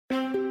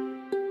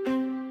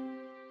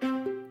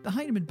The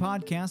Heinemann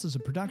Podcast is a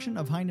production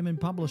of Heinemann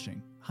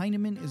Publishing.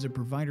 Heinemann is a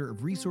provider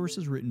of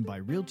resources written by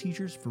real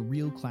teachers for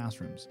real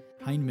classrooms.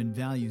 Heinemann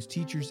values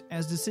teachers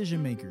as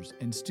decision makers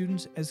and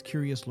students as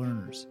curious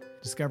learners.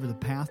 Discover the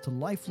path to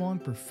lifelong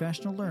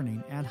professional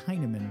learning at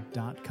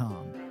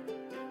Heinemann.com.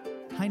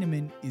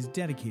 Heinemann is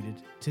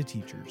dedicated to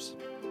teachers.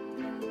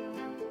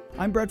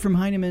 I'm Brett from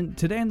Heinemann.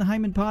 Today on the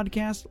Heinemann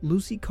Podcast,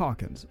 Lucy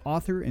Calkins,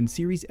 author and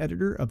series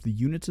editor of the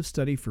Units of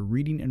Study for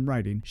Reading and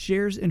Writing,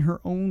 shares in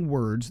her own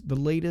words the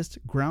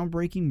latest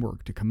groundbreaking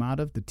work to come out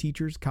of the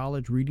Teachers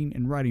College Reading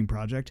and Writing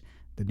Project,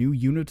 the new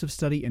Units of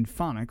Study in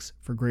Phonics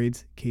for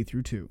grades K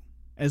through 2.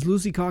 As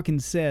Lucy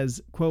Calkins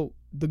says, quote,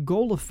 "The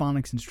goal of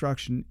phonics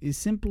instruction is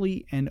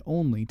simply and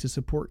only to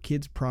support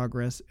kids'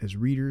 progress as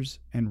readers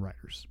and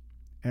writers.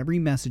 Every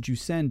message you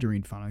send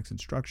during phonics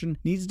instruction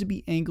needs to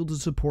be angled to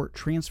support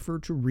transfer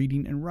to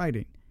reading and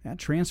writing. That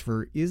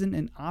transfer isn't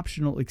an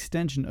optional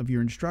extension of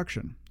your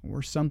instruction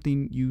or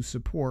something you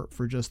support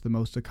for just the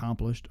most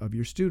accomplished of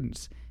your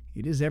students.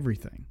 It is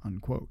everything,"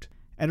 unquote.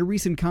 At a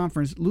recent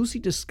conference, Lucy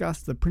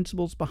discussed the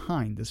principles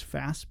behind this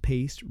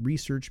fast-paced,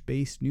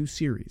 research-based new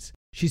series.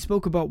 She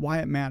spoke about why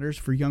it matters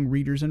for young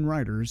readers and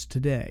writers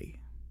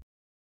today.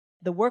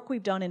 The work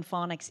we've done in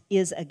phonics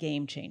is a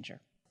game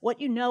changer. What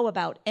you know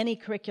about any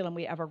curriculum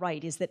we ever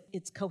write is that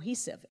it's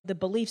cohesive. The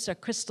beliefs are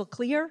crystal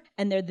clear,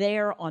 and they're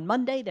there on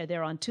Monday, they're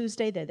there on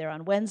Tuesday, they're there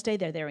on Wednesday,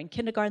 they're there in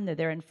kindergarten, they're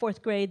there in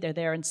 4th grade, they're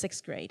there in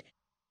 6th grade.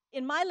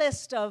 In my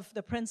list of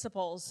the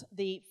principles,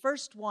 the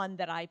first one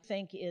that I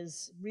think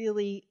is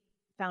really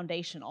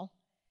foundational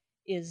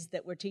is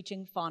that we're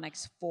teaching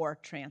phonics for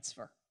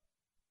transfer.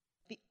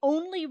 The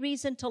only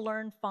reason to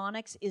learn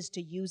phonics is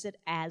to use it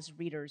as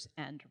readers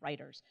and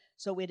writers.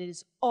 So it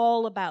is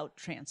all about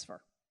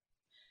transfer.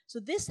 So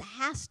this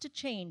has to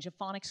change a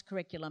phonics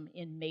curriculum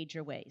in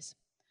major ways.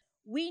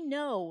 We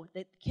know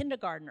that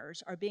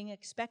kindergartners are being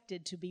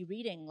expected to be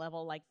reading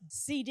level like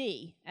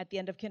CD at the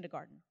end of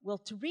kindergarten. Well,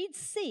 to read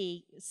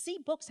C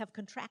books have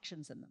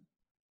contractions in them.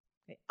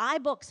 Okay? I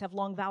books have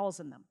long vowels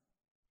in them.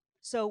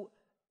 So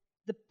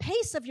the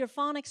pace of your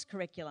phonics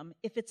curriculum,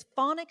 if it's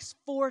phonics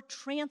for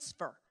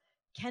transfer,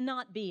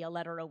 cannot be a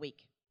letter a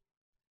week.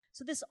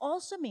 So this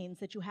also means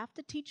that you have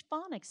to teach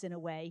phonics in a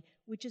way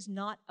which is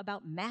not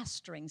about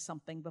mastering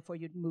something before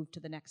you move to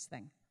the next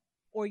thing.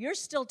 Or you're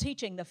still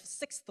teaching the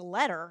 6th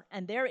letter,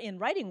 and they're in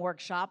writing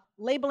workshop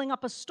labeling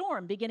up a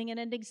storm, beginning and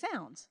ending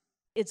sounds.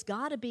 It's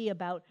got to be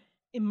about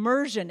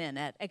immersion in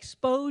it,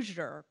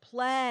 exposure,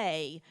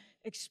 play,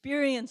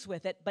 experience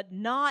with it, but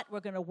not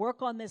we're going to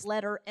work on this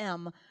letter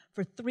M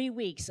for 3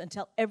 weeks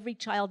until every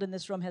child in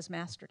this room has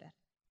mastered it.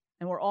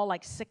 And we're all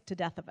like sick to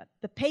death of it.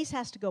 The pace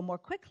has to go more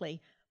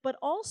quickly, but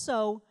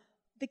also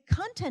the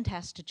content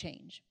has to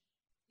change.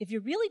 If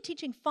you're really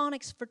teaching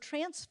phonics for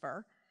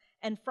transfer,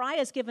 and Fry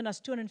has given us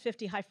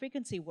 250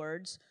 high-frequency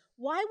words,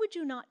 why would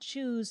you not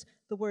choose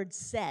the word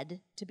said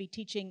to be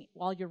teaching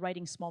while you're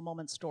writing small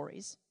moment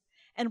stories?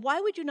 And why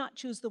would you not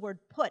choose the word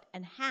put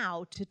and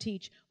how to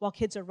teach while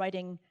kids are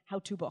writing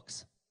how-to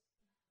books?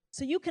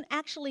 So you can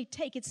actually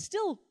take, it's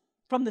still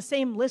from the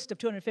same list of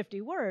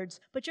 250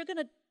 words, but you're going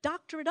to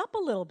doctor it up a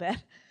little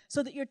bit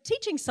so that you're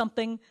teaching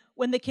something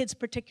when the kids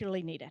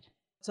particularly need it.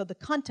 So the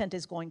content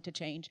is going to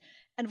change.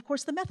 And of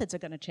course, the methods are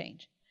going to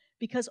change.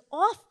 Because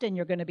often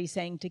you're going to be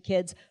saying to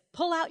kids,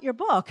 pull out your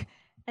book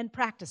and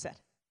practice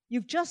it.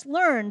 You've just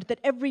learned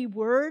that every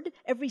word,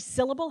 every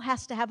syllable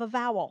has to have a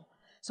vowel.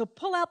 So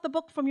pull out the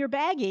book from your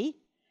baggie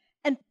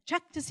and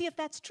check to see if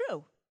that's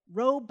true.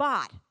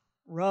 Robot.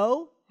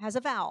 Ro has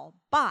a vowel.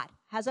 Bot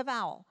has a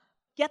vowel.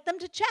 Get them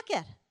to check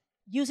it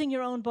using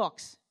your own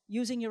books,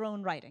 using your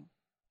own writing.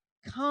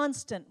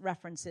 Constant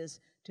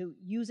references to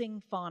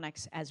using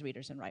phonics as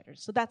readers and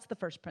writers. So that's the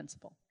first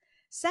principle.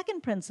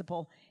 Second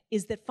principle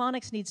is that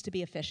phonics needs to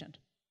be efficient.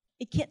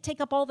 It can't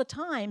take up all the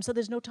time, so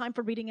there's no time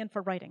for reading and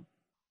for writing.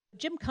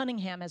 Jim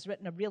Cunningham has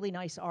written a really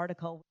nice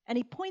article, and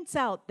he points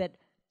out that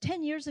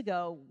 10 years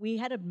ago, we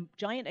had a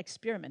giant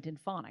experiment in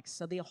phonics.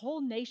 So the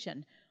whole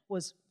nation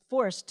was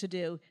forced to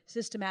do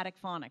systematic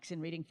phonics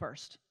in reading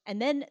first.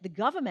 And then the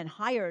government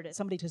hired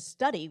somebody to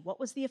study what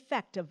was the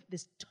effect of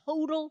this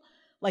total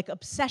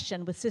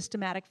obsession with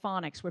systematic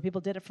phonics, where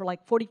people did it for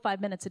 45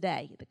 minutes a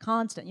day, the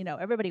constant,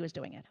 everybody was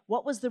doing it.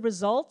 What was the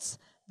results?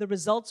 The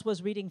results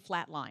was reading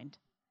flatlined.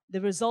 The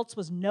results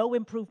was no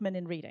improvement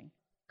in reading.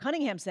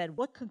 Cunningham said,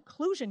 what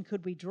conclusion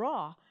could we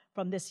draw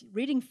from this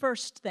reading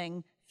first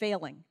thing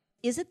failing?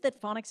 Is it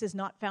that phonics is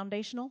not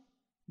foundational?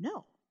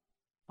 No.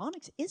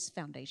 Phonics is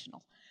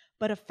foundational.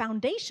 But a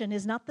foundation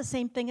is not the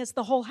same thing as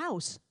the whole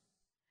house.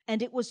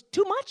 And it was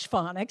too much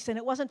phonics, and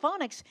it wasn't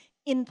phonics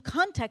in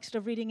context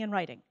of reading and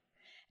writing.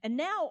 And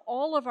now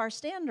all of our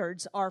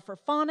standards are for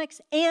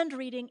phonics and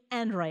reading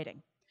and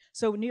writing.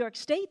 So in New York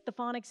State, the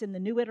phonics in the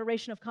new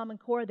iteration of Common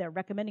Core, they're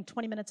recommending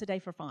 20 minutes a day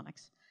for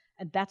phonics.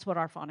 And that's what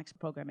our phonics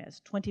program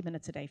is, 20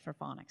 minutes a day for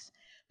phonics.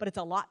 But it's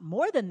a lot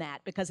more than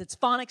that because it's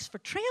phonics for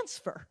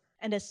transfer.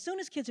 And as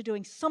soon as kids are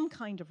doing some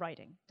kind of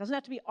writing, doesn't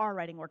have to be our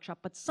writing workshop,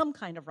 but some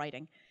kind of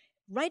writing.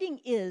 Writing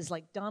is,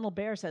 like Donald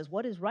Baer says,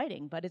 what is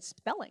writing? But it's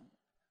spelling.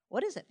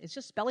 What is it? It's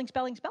just spelling,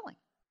 spelling, spelling.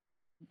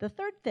 The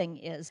third thing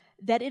is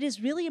that it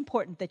is really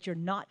important that you're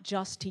not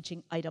just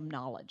teaching item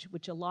knowledge,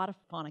 which a lot of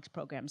phonics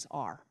programs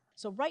are.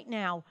 So right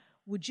now,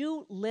 would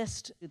you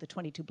list the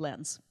 22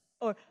 blends?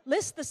 Or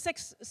list the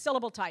 6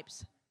 syllable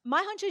types?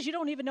 My hunch is you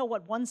don't even know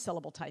what 1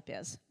 syllable type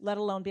is, let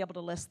alone be able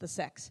to list the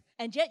 6.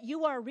 And yet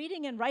you are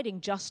reading and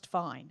writing just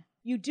fine.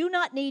 You do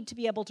not need to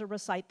be able to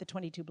recite the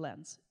 22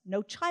 blends.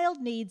 No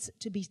child needs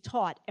to be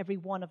taught every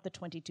one of the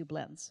 22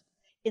 blends.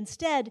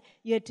 Instead,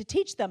 you have to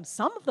teach them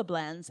some of the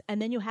blends,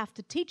 and then you have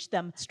to teach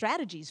them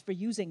strategies for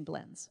using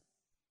blends.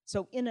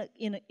 So in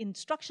an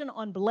instruction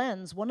on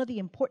blends, one of the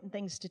important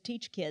things to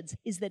teach kids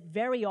is that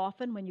very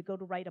often when you go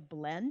to write a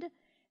blend,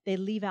 they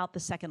leave out the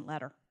second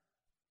letter.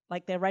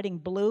 Like they're writing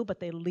blue,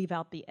 but they leave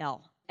out the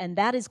L. And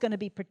that is going to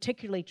be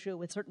particularly true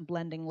with certain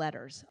blending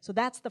letters. So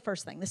that's the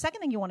first thing. The second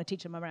thing you want to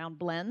teach them around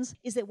blends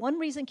is that one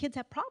reason kids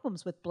have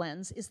problems with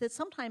blends is that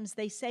sometimes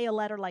they say a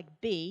letter like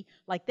B,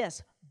 like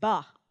this,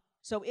 ba.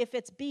 So if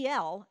it's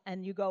BL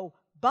and you go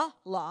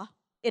ba-la,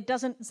 it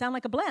doesn't sound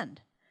like a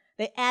blend.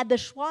 They add the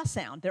schwa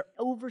sound. They're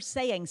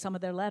oversaying some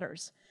of their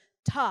letters.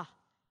 Ta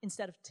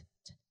instead of t.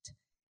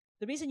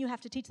 The reason you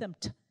have to teach them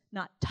t,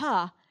 not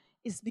ta,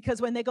 is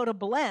because when they go to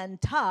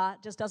blend, ta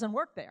just doesn't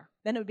work there.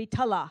 Then it would be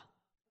ta-la.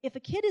 If a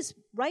kid is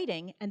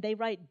writing and they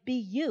write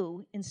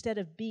BU instead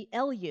of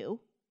BLU,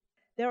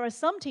 there are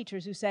some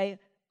teachers who say,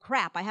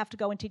 crap, I have to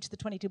go and teach the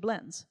 22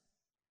 blends.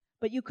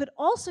 But you could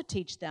also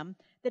teach them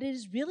that it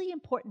is really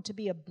important to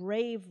be a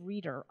brave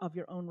reader of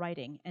your own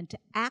writing and to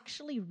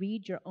actually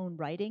read your own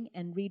writing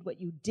and read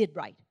what you did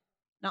write,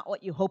 not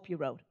what you hope you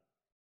wrote.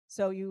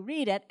 So you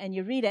read it and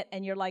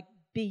you're like,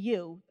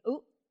 BU.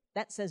 Ooh,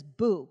 that says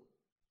boo.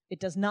 It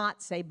does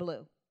not say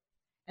blue.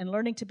 And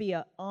learning to be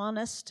an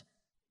honest,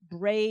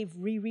 brave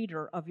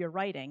rereader of your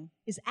writing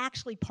is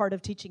actually part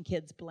of teaching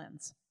kids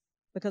blends.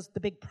 Because the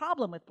big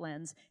problem with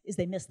blends is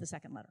they miss the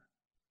second letter.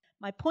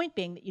 My point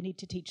being that you need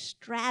to teach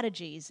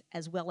strategies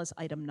as well as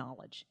item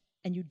knowledge.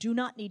 And you do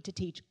not need to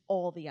teach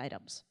all the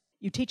items.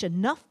 You teach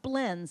enough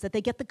blends that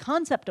they get the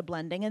concept of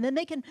blending, and then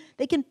they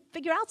can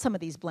figure out some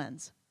of these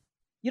blends.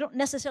 You don't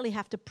necessarily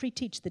have to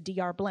pre-teach the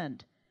DR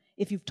blend.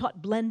 If you've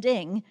taught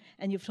blending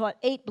and you've taught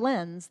 8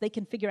 blends, they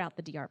can figure out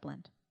the DR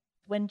blend.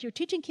 When you're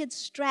teaching kids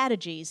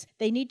strategies,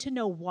 they need to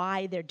know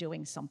why they're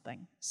doing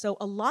something. So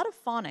a lot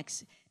of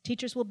phonics,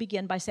 teachers will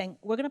begin by saying,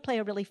 we're going to play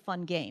a really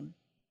fun game.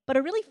 But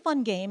a really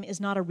fun game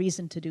is not a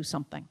reason to do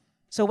something.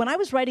 So when I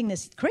was writing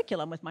this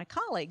curriculum with my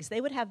colleagues,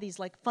 they would have these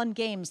like fun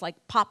games like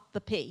Pop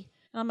the P.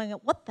 And I'm like,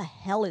 what the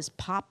hell is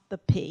Pop the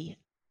P?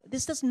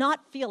 This does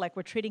not feel like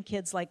we're treating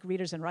kids like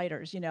readers and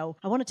writers. You know,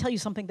 I want to tell you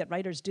something that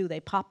writers do. They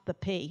pop the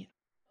P.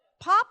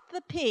 Pop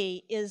the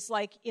P is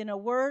like in a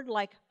word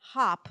like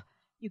hop,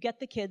 you get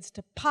the kids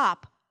to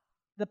pop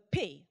the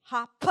P,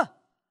 hop.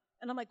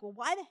 And I'm like, well,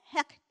 why the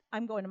heck,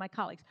 I'm going to my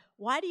colleagues,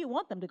 why do you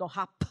want them to go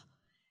hop?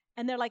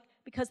 And they're like,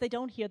 because they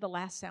don't hear the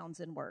last sounds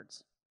in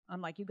words.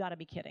 I'm like, you got to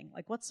be kidding.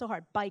 Like, what's so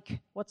hard? Bike,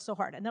 what's so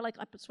hard? And they're like,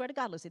 I swear to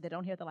God, Lucy, they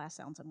don't hear the last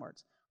sounds in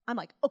words. I'm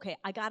like, okay,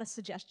 I got a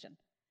suggestion.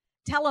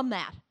 Tell them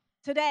that.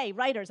 Today,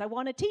 writers, I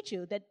want to teach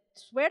you that,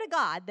 swear to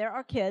God, there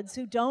are kids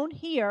who don't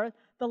hear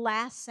the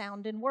last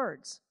sound in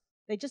words.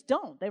 They just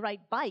don't. They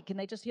write bike, and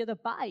they just hear the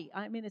bye.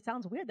 I mean, it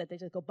sounds weird that they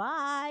just go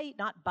bye,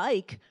 not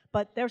bike,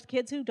 but there's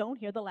kids who don't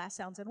hear the last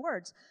sounds in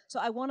words. So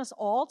I want us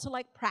all to,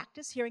 like,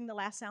 practice hearing the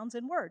last sounds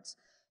in words.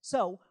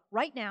 So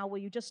right now, will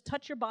you just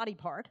touch your body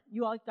part?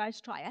 You all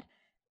guys try it.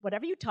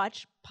 Whatever you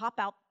touch, pop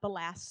out the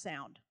last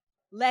sound.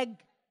 Leg,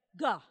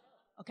 ga.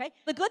 Okay?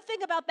 The good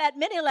thing about that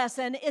mini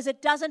lesson is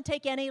it doesn't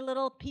take any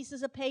little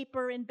pieces of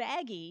paper and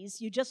baggies.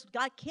 You just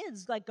got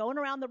kids like going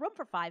around the room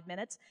for 5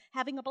 minutes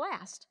having a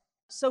blast.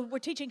 So we're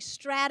teaching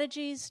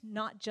strategies,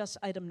 not just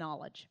item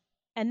knowledge.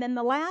 And then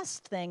the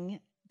last thing,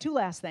 2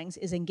 last things,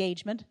 is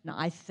engagement. Now,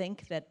 I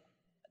think that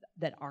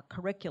our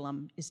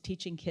curriculum is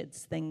teaching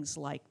kids things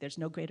like there's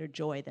no greater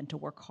joy than to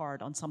work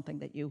hard on something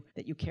that you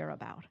care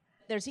about.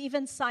 There's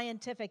even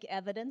scientific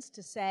evidence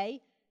to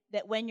say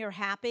that when you're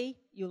happy,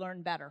 you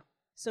learn better.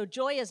 So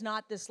joy is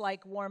not this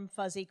like warm,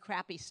 fuzzy,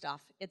 crappy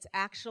stuff. It's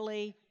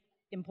actually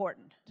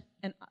important.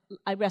 And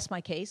I rest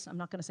my case. I'm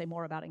not going to say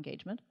more about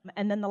engagement.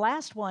 And then the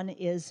last one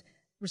is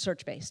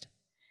research-based.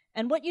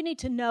 And what you need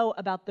to know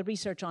about the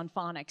research on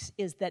phonics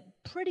is that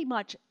pretty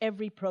much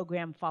every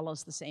program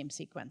follows the same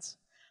sequence.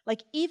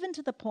 Like even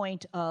to the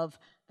point of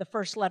the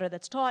first letter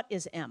that's taught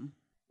is M.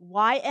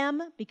 Why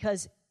M?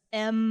 Because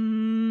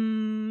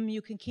M,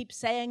 you can keep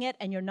saying it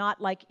and you're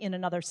not like in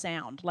another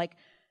sound. Like,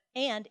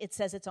 and it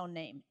says its own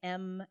name,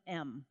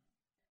 M.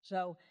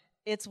 So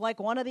it's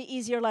like one of the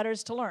easier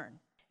letters to learn.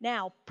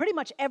 Now, pretty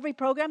much every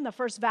program, the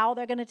first vowel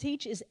they're going to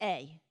teach is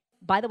A.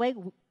 By the way,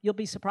 you'll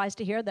be surprised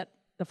to hear that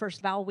the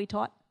first vowel we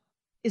taught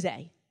is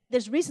A.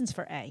 There's reasons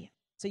for A.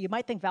 So you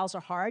might think vowels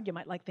are hard, you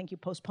might think you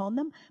postpone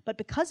them, but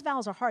because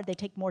vowels are hard, they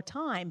take more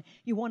time,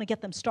 you want to get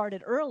them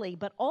started early,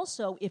 but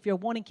also if you're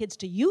wanting kids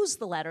to use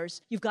the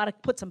letters, you've got to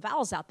put some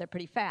vowels out there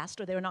pretty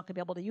fast or they're not going to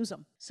be able to use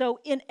them.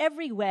 So in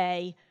every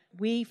way,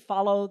 we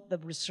follow the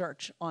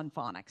research on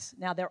phonics.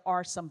 Now there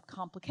are some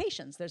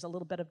complications. There's a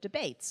little bit of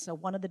debates. So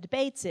one of the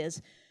debates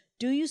is,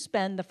 do you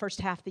spend the first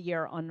half of the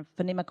year on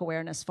phonemic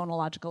awareness,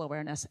 phonological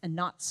awareness, and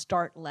not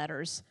start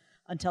letters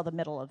until the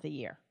middle of the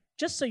year?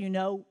 Just so you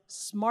know,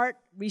 smart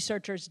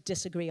researchers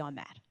disagree on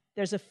that.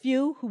 There's a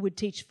few who would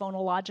teach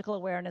phonological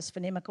awareness,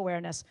 phonemic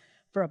awareness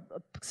for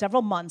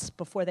several months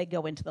before they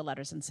go into the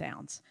letters and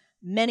sounds.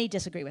 Many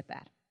disagree with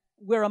that.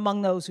 We're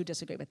among those who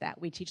disagree with that.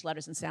 We teach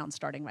letters and sounds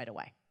starting right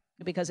away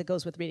because it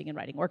goes with reading and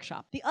writing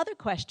workshop. The other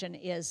question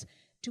is,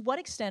 to what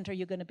extent are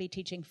you going to be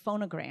teaching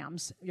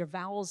phonograms, your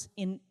vowels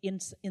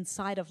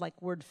inside of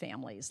like word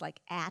families, like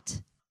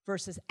at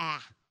versus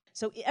ah?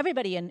 So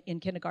everybody in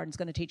kindergarten is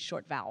going to teach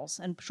short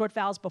vowels, and short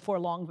vowels before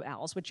long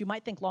vowels, which you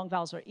might think long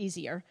vowels are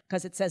easier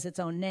because it says its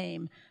own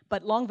name,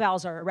 but long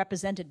vowels are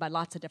represented by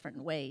lots of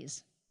different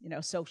ways.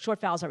 So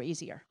short vowels are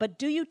easier. But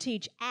do you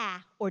teach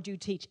ah or do you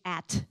teach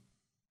at?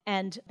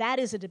 And that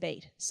is a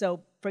debate. So,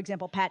 for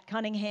example, Pat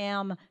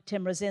Cunningham,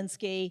 Tim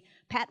Rosinski,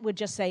 Pat would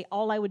just say,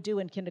 all I would do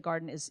in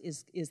kindergarten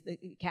is the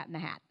Cat in the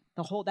Hat.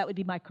 That would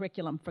be my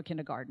curriculum for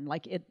kindergarten.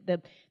 Like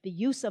the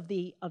use of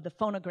the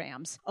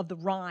phonograms, of the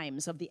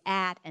rhymes, of the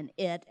at and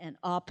it and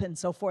up and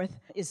so forth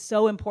is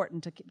so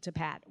important to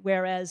Pat.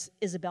 Whereas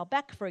Isabel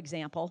Beck, for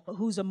example,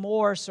 who's a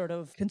more sort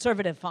of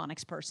conservative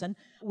phonics person,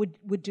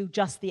 would do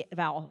just the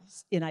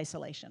vowels in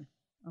isolation.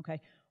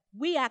 Okay,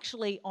 we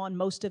actually on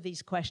most of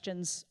these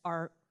questions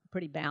are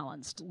pretty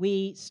balanced.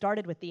 We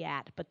started with the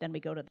at, but then we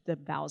go to the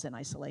vowels in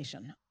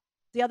isolation.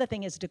 The other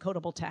thing is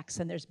decodable texts,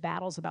 and there's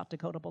battles about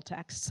decodable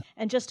texts.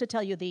 And just to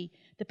tell you, the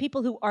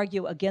people who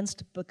argue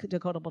against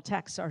decodable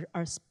texts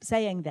are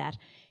saying that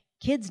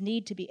kids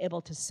need to be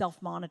able to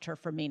self-monitor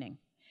for meaning.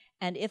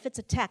 And if it's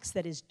a text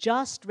that is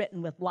just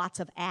written with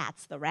lots of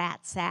ats, the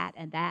rat, sat,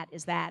 and that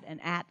is that, and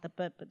at,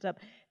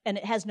 and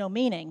it has no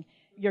meaning,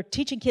 you're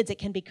teaching kids it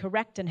can be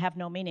correct and have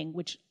no meaning,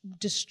 which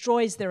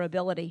destroys their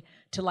ability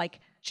to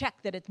check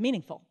that it's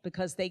meaningful,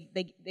 because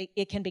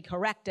it can be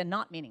correct and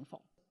not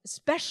meaningful.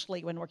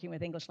 Especially when working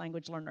with English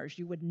language learners,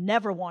 you would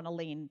never want to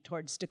lean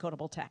towards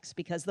decodable text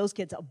because those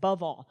kids,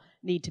 above all,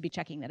 need to be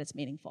checking that it's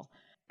meaningful.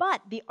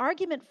 But the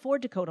argument for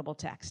decodable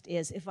text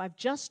is, if I've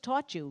just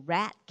taught you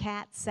rat,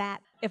 cat,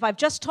 sat, if I've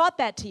just taught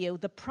that to you,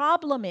 the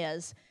problem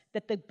is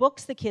that the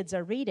books the kids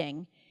are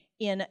reading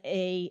in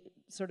a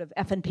sort of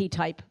F&P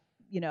type,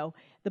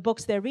 the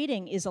books they're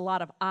reading is a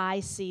lot of I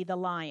see the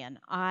lion,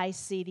 I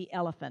see the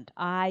elephant,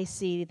 I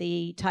see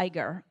the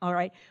tiger, all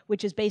right,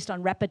 which is based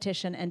on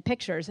repetition and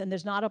pictures, and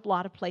there's not a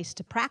lot of place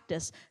to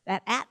practice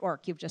that at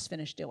work you've just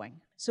finished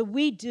doing. So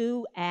we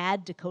do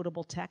add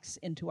decodable texts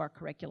into our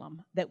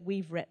curriculum that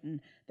we've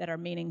written that are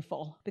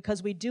meaningful,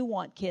 because we do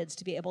want kids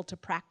to be able to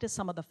practice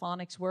some of the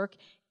phonics work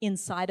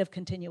inside of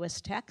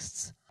continuous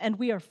texts, and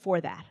we are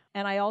for that.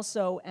 And I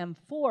also am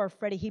for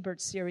Freddie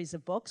Hebert's series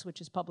of books, which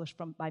is published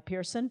by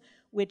Pearson,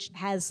 which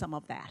has some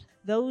of that.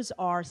 Those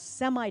are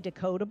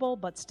semi-decodable,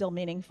 but still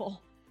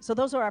meaningful. So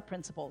those are our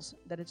principles,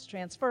 that it's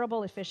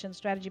transferable, efficient,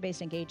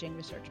 strategy-based, engaging,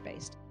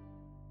 research-based.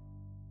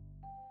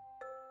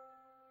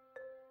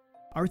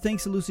 Our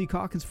thanks to Lucy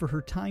Calkins for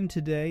her time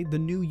today. The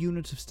new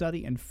Units of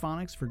Study and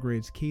Phonics for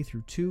grades K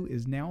through 2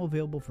 is now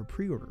available for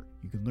pre-order.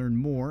 You can learn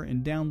more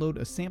and download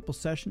a sample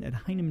session at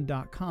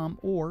heinemann.com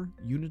or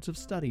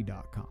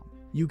unitsofstudy.com.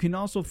 You can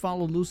also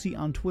follow Lucy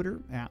on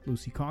Twitter at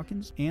Lucy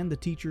Calkins and the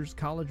Teachers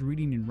College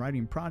Reading and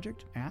Writing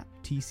Project at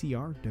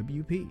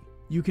TCRWP.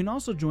 You can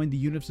also join the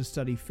Units of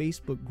Study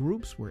Facebook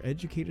groups where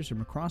educators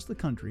from across the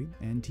country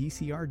and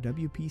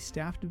TCRWP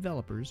staff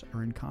developers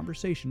are in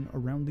conversation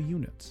around the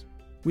units.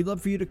 We'd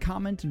love for you to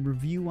comment and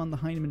review on the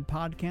Heinemann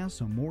podcast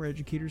so more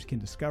educators can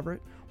discover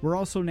it. We're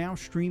also now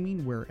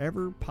streaming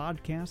wherever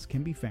podcasts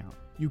can be found.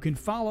 You can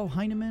follow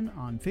Heinemann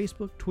on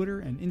Facebook,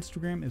 Twitter, and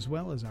Instagram, as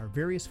well as our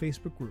various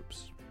Facebook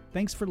groups.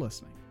 Thanks for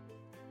listening.